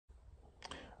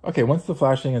Okay, once the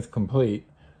flashing is complete,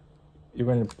 you're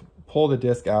going to pull the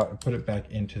disk out and put it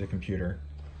back into the computer.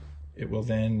 It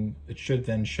should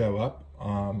then show up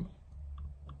on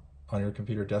your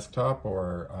computer desktop,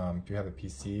 or if you have a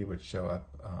PC, it would show up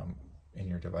in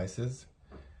your devices.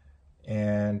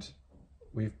 And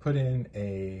we've put in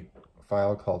a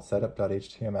file called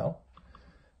setup.html.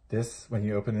 This, when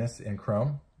you open this in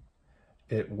Chrome,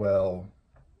 it will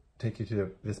take you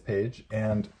to this page,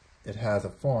 and it has a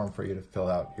form for you to fill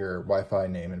out your Wi-Fi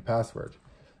name and password.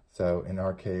 So in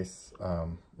our case,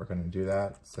 we're going to do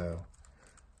that. So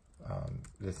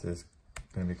this is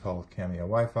going to be called Cameo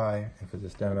Wi-Fi, and for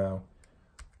this demo,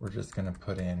 we're just going to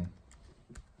put in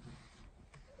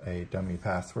a dummy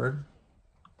password.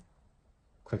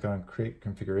 Click on Create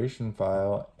Configuration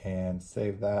File and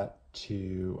save that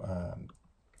to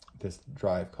this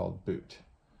drive called boot.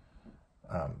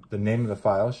 The name of the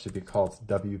file should be called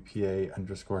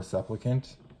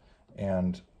WPA_supplicant,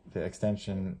 and the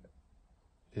extension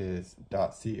is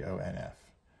 .conf.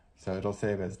 So it'll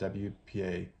save as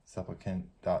WPA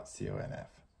supplicant.conf.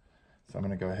 So I'm going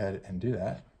to go ahead and do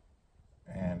that,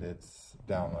 and it's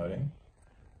downloading.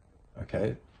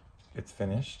 Okay, it's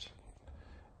finished.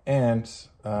 And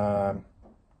in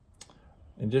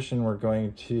addition, we're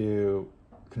going to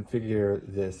configure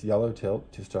this yellow tilt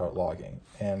to start logging.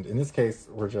 And in this case,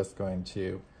 we're just going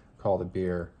to call the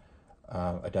beer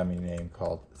a dummy name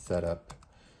called setup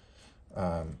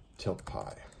tilt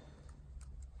pie.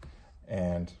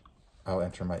 And I'll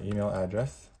enter my email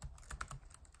address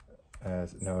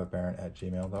as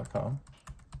noahbarron@gmail.com.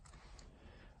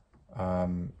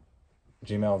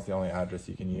 Gmail is the only address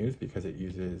you can use because it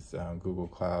uses Google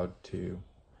Cloud to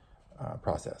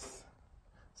process.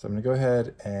 So I'm going to go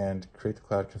ahead and create the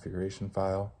cloud configuration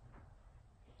file.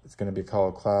 It's going to be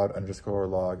called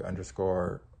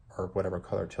cloud_log_ or whatever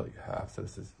color tilt you have. So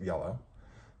this is yellow.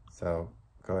 So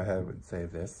go ahead and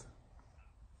save this.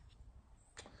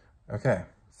 Okay,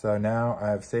 so now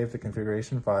I've saved the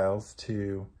configuration files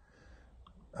to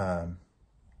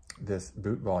this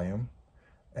boot volume,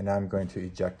 and now I'm going to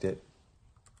eject it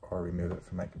or remove it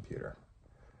from my computer.